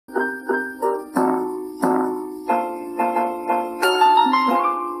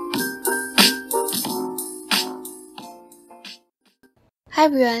Hi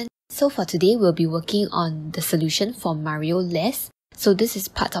everyone! So for today, we'll be working on the solution for Mario Less. So this is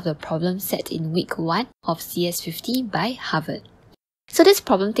part of the problem set in week 1 of CS50 by Harvard. So this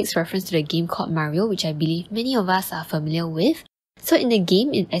problem takes reference to the game called Mario, which I believe many of us are familiar with. So in the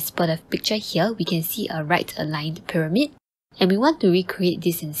game, as per the picture here, we can see a right-aligned pyramid, and we want to recreate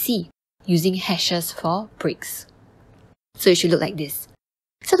this in C using hashes for bricks. So it should look like this.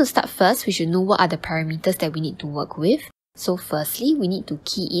 So to start first, we should know what are the parameters that we need to work with. So firstly, we need to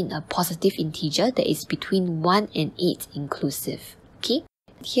key in a positive integer that is between 1 and 8 inclusive. Okay,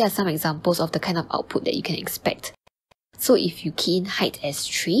 here are some examples of the kind of output that you can expect. So if you key in height as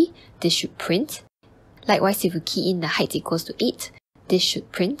 3, this should print. Likewise, if you key in the height equals to 8, this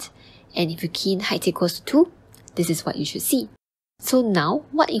should print. And if you key in height equals to 2, this is what you should see. So now,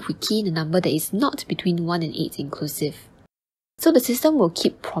 what if we key in a number that is not between 1 and 8 inclusive? So the system will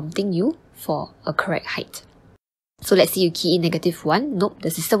keep prompting you for a correct height. So let's say you key in -1, nope,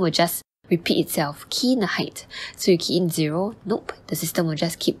 the system will just repeat itself, key in the height. So you key in 0, nope, the system will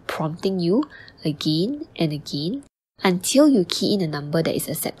just keep prompting you again and again until you key in a number that is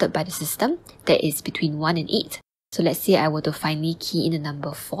accepted by the system that is between 1 and 8. So let's say I were to finally key in a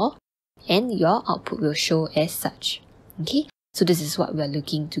number 4 and your output will show as such. Okay, so this is what we are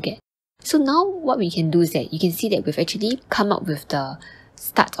looking to get. So now what we can do is that you can see that we've actually come up with the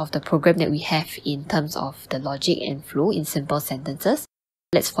start of the program that we have in terms of the logic and flow in simple sentences.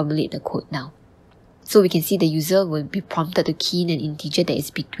 Let's formulate the code now. So we can see the user will be prompted to key in an integer that is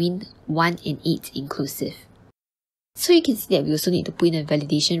between 1 and 8 inclusive. So you can see that we also need to put in a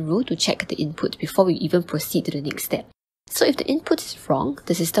validation rule to check the input before we even proceed to the next step. So if the input is wrong,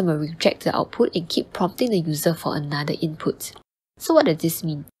 the system will reject the output and keep prompting the user for another input. So what does this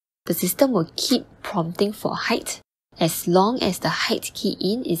mean? The system will keep prompting for height as long as the height key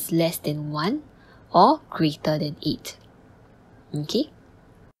in is less than 1 or greater than 8. Okay?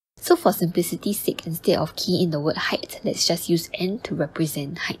 So for simplicity's sake, instead of key in the word height, let's just use n to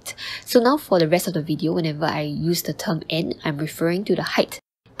represent height. So now for the rest of the video, whenever I use the term n, I'm referring to the height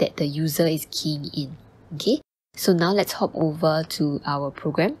that the user is keying in. Okay? So now let's hop over to our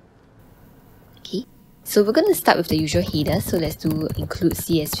program. Okay? So we're going to start with the usual header. So let's do include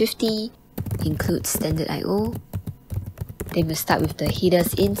CS50, include standard IO. Then we'll start with the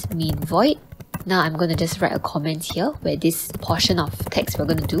headers int main void. Now I'm going to just write a comment here where this portion of text we're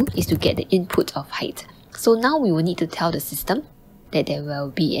going to do is to get the input of height. So now we will need to tell the system that there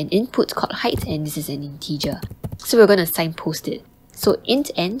will be an input called height and this is an integer. So we're going to signpost it. So int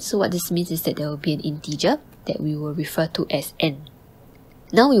n, so what this means is that there will be an integer that we will refer to as n.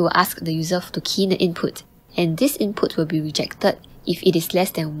 Now we will ask the user to key in the input, and this input will be rejected if it is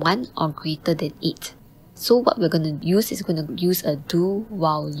less than 1 or greater than 8. So what we're going to use is going to use a do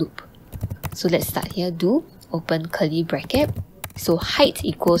while loop. So let's start here, do, open curly bracket. So height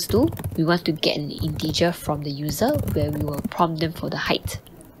equals to, we want to get an integer from the user where we will prompt them for the height.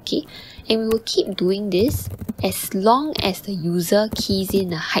 Okay, and we will keep doing this as long as the user keys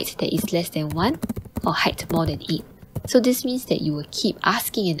in a height that is less than 1 or height more than 8. So this means that you will keep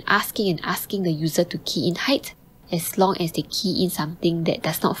asking and asking and asking the user to key in height as long as they key in something that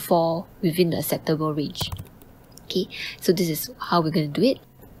does not fall within the acceptable range. Okay, so this is how we're going to do it.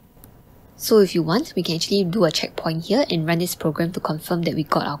 So if you want, we can actually do a checkpoint here and run this program to confirm that we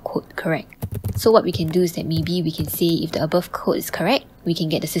got our code correct. So what we can do is that maybe we can say if the above code is correct, we can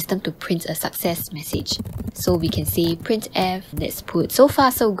get the system to print a success message. So we can say printf, let's put so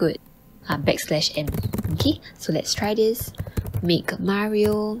far so good, \n. Okay, so let's try this. Make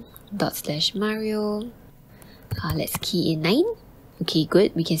Mario, /Mario. Let's key in 9. Okay,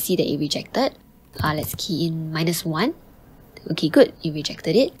 good. We can see that it rejected. Let's key in -1. Okay, good. It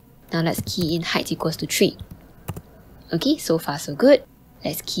rejected it. Now let's key in height equals to 3. Okay, so far so good.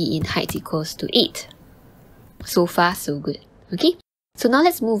 Let's key in height equals to 8. So far so good. Okay, so now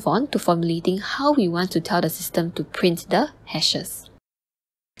let's move on to formulating how we want to tell the system to print the hashes.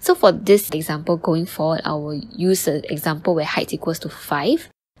 So for this example going forward, I will use an example where height equals to 5.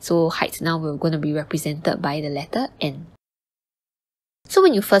 So height now we're going to be represented by the letter n. So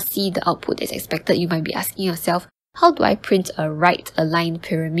when you first see the output that's expected, you might be asking yourself, how do I print a right-aligned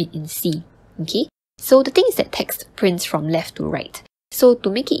pyramid in C? Okay, so the thing is that text prints from left to right. So to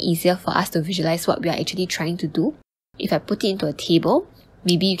make it easier for us to visualize what we are actually trying to do, if I put it into a table,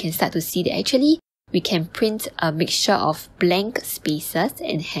 maybe you can start to see that actually we can print a mixture of blank spaces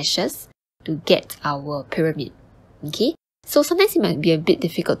and hashes to get our pyramid. Okay, so sometimes it might be a bit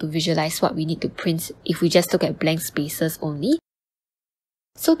difficult to visualize what we need to print if we just look at blank spaces only.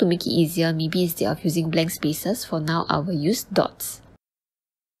 So to make it easier, maybe instead of using blank spaces, for now I will use dots.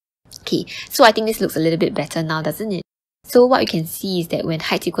 Okay, so I think this looks a little bit better now, doesn't it? So what you can see is that when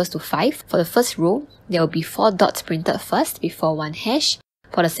height equals to 5, for the first row, there will be 4 dots printed first before 1 hash.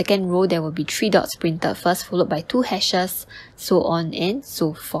 For the second row, there will be 3 dots printed first, followed by 2 hashes, so on and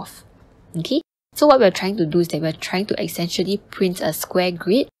so forth. Okay, so what we're trying to do is that we're trying to essentially print a square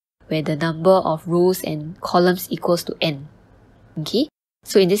grid where the number of rows and columns equals to n. Okay,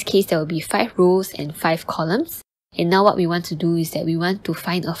 so in this case, there will be 5 rows and 5 columns. And now what we want to do is that we want to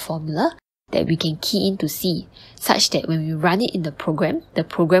find a formula that we can key in to C, such that when we run it in the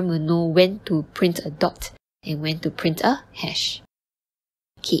program will know when to print a dot and when to print a hash.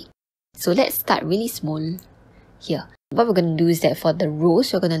 Okay, so let's start really small here. What we're going to do is that for the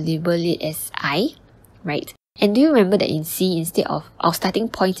rows, we're going to label it as I, right? And do you remember that in C, instead of our starting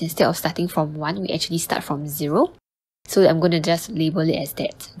point, instead of starting from 1, we actually start from 0? So I'm going to just label it as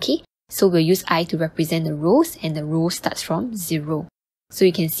that, okay? So we'll use I to represent the rows, and the row starts from 0. So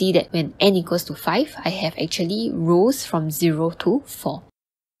you can see that when n equals to 5, I have actually rows from 0 to 4.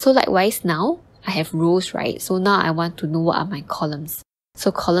 So likewise now, I have rows, right? So now I want to know what are my columns.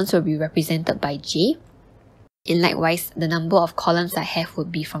 So columns will be represented by J. And likewise, the number of columns I have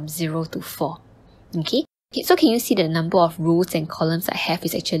would be from 0 to 4. Okay, so can you see that the number of rows and columns I have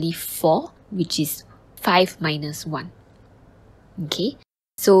is actually 4, which is 5 minus 1. Okay,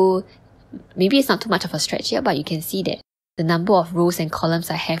 so maybe it's not too much of a stretch here, but you can see that the number of rows and columns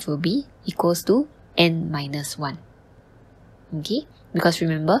I have will be equals to n minus 1. Okay, because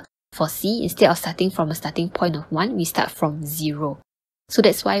remember, for C, instead of starting from a starting point of 1, we start from 0. So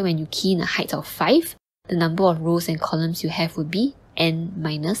that's why when you key in a height of 5, the number of rows and columns you have would be n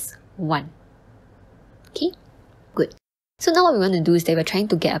minus 1. Okay, good. So now what we want to do is that we're trying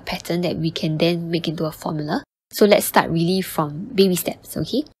to get a pattern that we can then make into a formula. So let's start really from baby steps,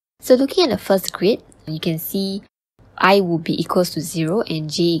 okay? So looking at the first grid, you can see I will be equals to 0 and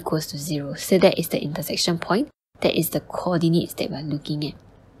j equals to 0. So that is the intersection point. That is the coordinates that we're looking at.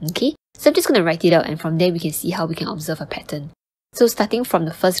 Okay, so I'm just going to write it out, and from there we can see how we can observe a pattern. So starting from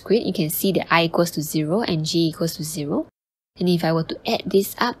the first grid, you can see that I equals to 0 and j equals to 0. And if I were to add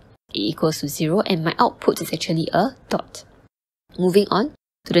this up, it equals to 0, and my output is actually a dot. Moving on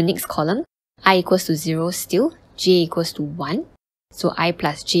to the next column, I equals to 0 still, j equals to 1. So I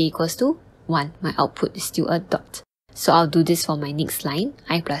plus j equals to 1. My output is still a dot. So I'll do this for my next line.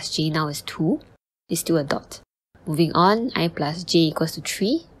 I plus j now is 2. It's still a dot. Moving on, I plus j equals to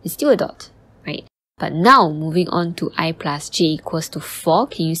 3. It's still a dot, right? But now, moving on to I plus j equals to 4,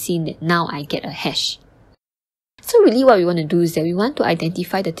 can you see that now I get a hash? So really what we want to do is that we want to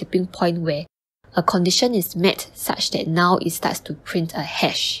identify the tipping point where a condition is met such that now it starts to print a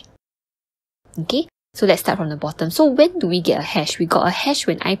hash. Okay, so let's start from the bottom. So when do we get a hash? We got a hash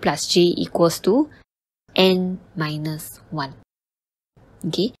when I plus j equals to n minus 1.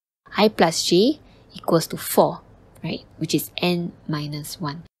 Okay, I plus j equals to 4, right? Which is n minus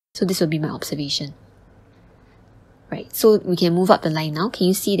 1. So this will be my observation. Right, so we can move up the line now. Can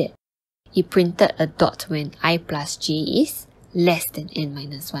you see that it printed a dot when I plus j is less than n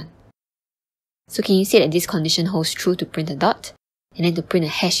minus 1? So can you see that this condition holds true to print a dot? And then to print a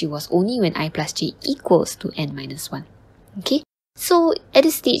hash, it was only when I plus j equals to n minus 1. Okay, so at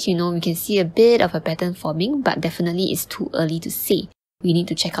this stage, we can see a bit of a pattern forming, but definitely it's too early to say. We need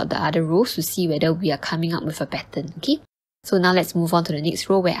to check out the other rows to see whether we are coming up with a pattern. Okay, so now let's move on to the next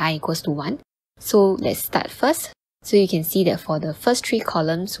row where I equals to 1. So let's start first. So you can see that for the first 3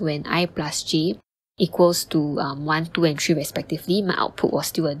 columns, when I plus j equals to 1, 2 and 3 respectively, my output was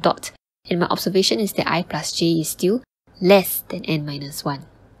still a dot. And my observation is that I plus j is still less than n minus 1.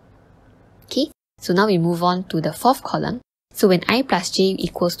 Okay, so now we move on to the 4th column. So when I plus j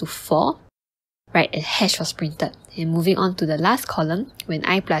equals to 4, right, a hash was printed. And moving on to the last column, when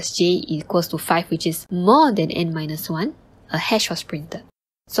I plus j equals to 5, which is more than n minus 1, a hash was printed.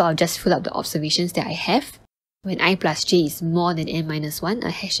 So I'll just fill up the observations that I have. When I plus j is more than n minus 1,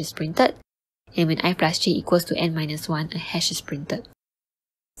 a hash is printed. And when I plus j equals to n minus 1, a hash is printed.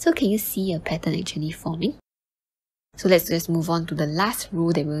 So can you see a pattern actually forming? So let's just move on to the last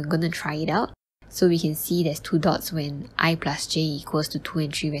row that we're going to try it out. So we can see there's 2 dots when I plus j equals to 2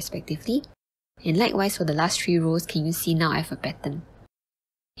 and 3 respectively. And likewise for the last 3 rows, can you see now I have a pattern?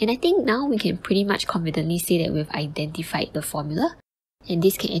 And I think now we can pretty much confidently say that we've identified the formula. And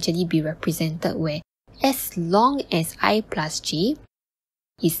this can actually be represented where as long as I plus j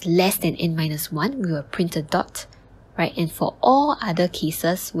is less than n minus 1, we will print a dot, right? And for all other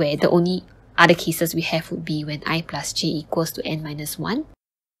cases where the only other cases we have would be when I plus j equals to n minus 1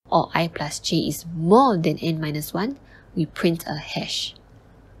 or I plus j is more than n minus 1, we print a hash.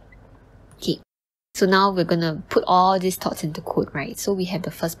 Okay, so now we're going to put all these thoughts into code, right? So we have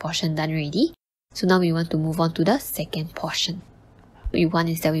the first portion done already. So now we want to move on to the second portion. What we want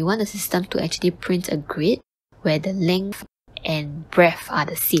is that we want the system to actually print a grid where the length and breadth are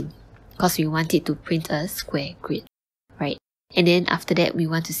the same, because we want it to print a square grid, right? And then after that, we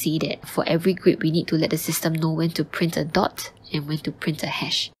want to see that for every grid, we need to let the system know when to print a dot and when to print a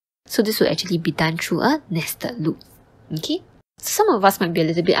hash. So this will actually be done through a nested loop. Okay? So some of us might be a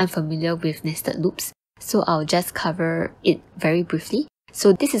little bit unfamiliar with nested loops, so I'll just cover it very briefly.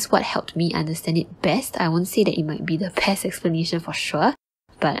 So this is what helped me understand it best. I won't say that it might be the best explanation for sure,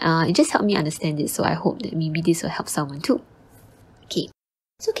 but it just helped me understand it, so I hope that maybe this will help someone too. Okay,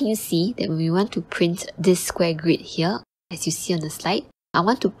 so can you see that when we want to print this square grid here, as you see on the slide, I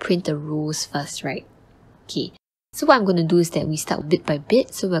want to print the rows first, right? Okay, so what I'm going to do is that we start bit by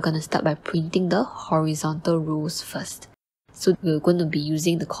bit. So we're going to start by printing the horizontal rows first. So we're going to be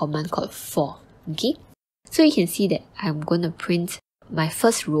using the command called for. Okay, so you can see that I'm going to print my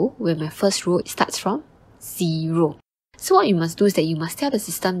first row, where my first row starts from 0. So what you must do is that you must tell the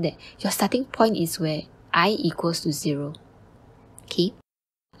system that your starting point is where I equals to 0. Okay,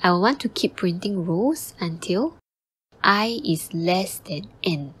 I want to keep printing rows until I is less than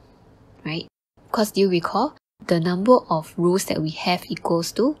n, right? Because do you recall, the number of rows that we have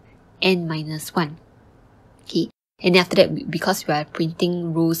equals to n minus 1. Okay, and after that, because we are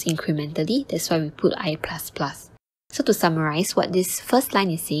printing rows incrementally, that's why we put I++. So to summarize, what this first line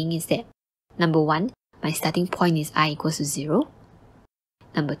is saying is that, number 1, my starting point is I equals to 0.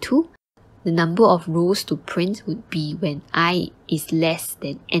 Number 2, the number of rows to print would be when I is less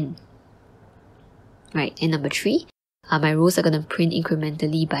than n. Right, and number 3, my rows are going to print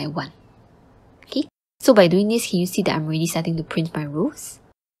incrementally by 1. Okay, so by doing this, can you see that I'm already starting to print my rows?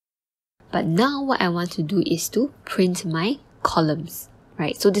 But now what I want to do is to print my columns,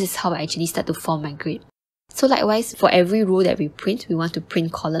 right? So this is how I actually start to form my grid. So likewise, for every row that we print, we want to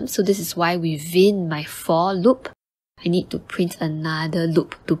print columns. So this is why within my for loop, I need to print another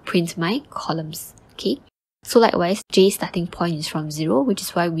loop to print my columns. Okay, so likewise, j starting point is from 0, which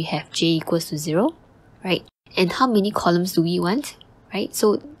is why we have j equals to 0, right? And how many columns do we want, right?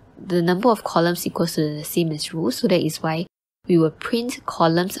 So the number of columns equals to the same as rows, so that is why we will print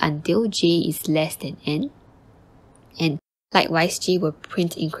columns until j is less than n. And likewise, j will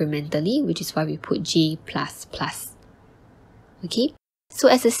print incrementally, which is why we put j++. Okay, so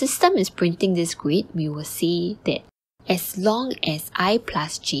as the system is printing this grid, we will say that as long as I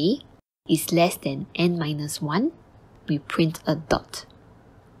plus j is less than n minus 1, we print a dot.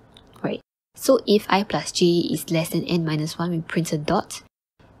 Right, so if I plus j is less than n minus 1, we print a dot.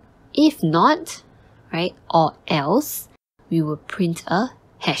 If not, right, or else, we will print a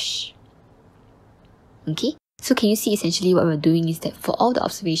hash. Okay, so can you see essentially what we're doing is that for all the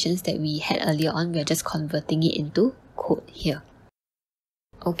observations that we had earlier on, we're just converting it into code here.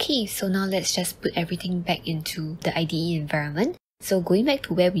 Okay, so now let's just put everything back into the IDE environment. So going back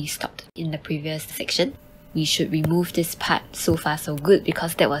to where we stopped in the previous section, we should remove this part so far so good,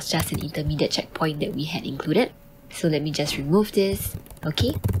 because that was just an intermediate checkpoint that we had included. So let me just remove this.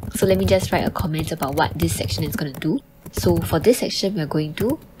 Okay, so let me just write a comment about what this section is going to do. So for this section, we're going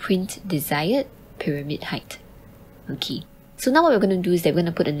to print desired pyramid height. Okay, so now what we're going to do is that we're going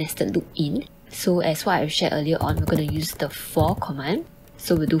to put a nested loop in. So as what I've shared earlier on, we're going to use the for command.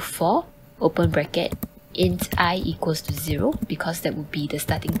 So we'll do for, open bracket, int I equals to 0, because that would be the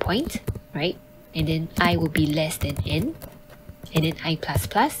starting point, right? And then I will be less than n, and then I++.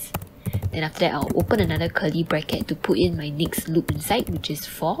 Then after that, I'll open another curly bracket to put in my next loop inside, which is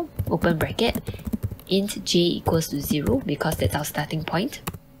for, open bracket, int j equals to 0, because that's our starting point.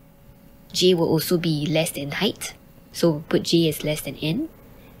 J will also be less than height, so we'll put j as less than n,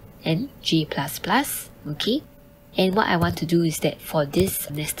 and j++, okay? And what I want to do is that for this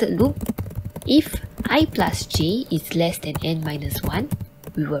nested loop, if I plus j is less than n minus 1,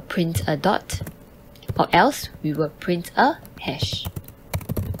 we will print a dot, or else we will print a hash.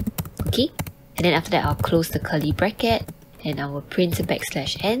 Okay, and then after that, I'll close the curly bracket, and I will print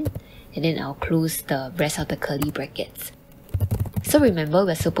 \n, and then I'll close the rest of the curly brackets. So remember,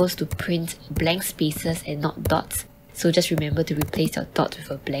 we're supposed to print blank spaces and not dots, so just remember to replace your dot with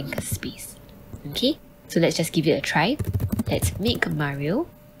a blank space. Okay, so let's just give it a try. Let's make Mario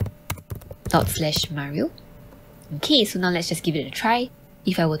 ./Mario. Okay, so now let's just give it a try.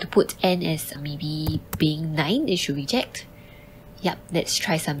 If I were to put n as maybe being 9, it should reject. Yep, let's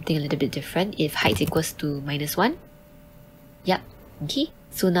try something a little bit different. If height equals to -1. Yep, okay.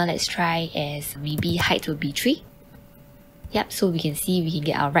 So now let's try as maybe height will be 3. Yep, so we can see we can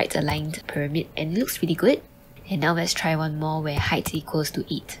get our right aligned pyramid, and it looks really good. And now let's try one more where height equals to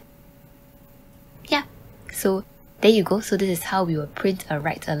 8. Yeah, so There you go. So this is how we will print a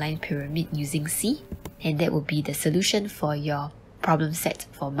right-aligned pyramid using C, and that will be the solution for your problem set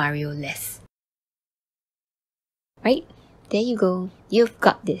for Mario Less. Right? There you go. You've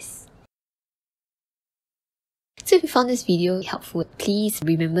got this. So if you found this video helpful, please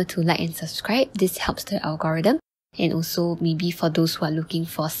remember to like and subscribe. This helps the algorithm. And also maybe for those who are looking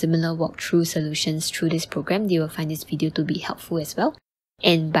for similar walkthrough solutions through this program, they will find this video to be helpful as well.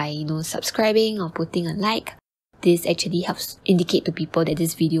 And by subscribing or putting a like, this actually helps indicate to people that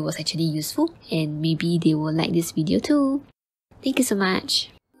this video was actually useful, and maybe they will like this video too. Thank you so much.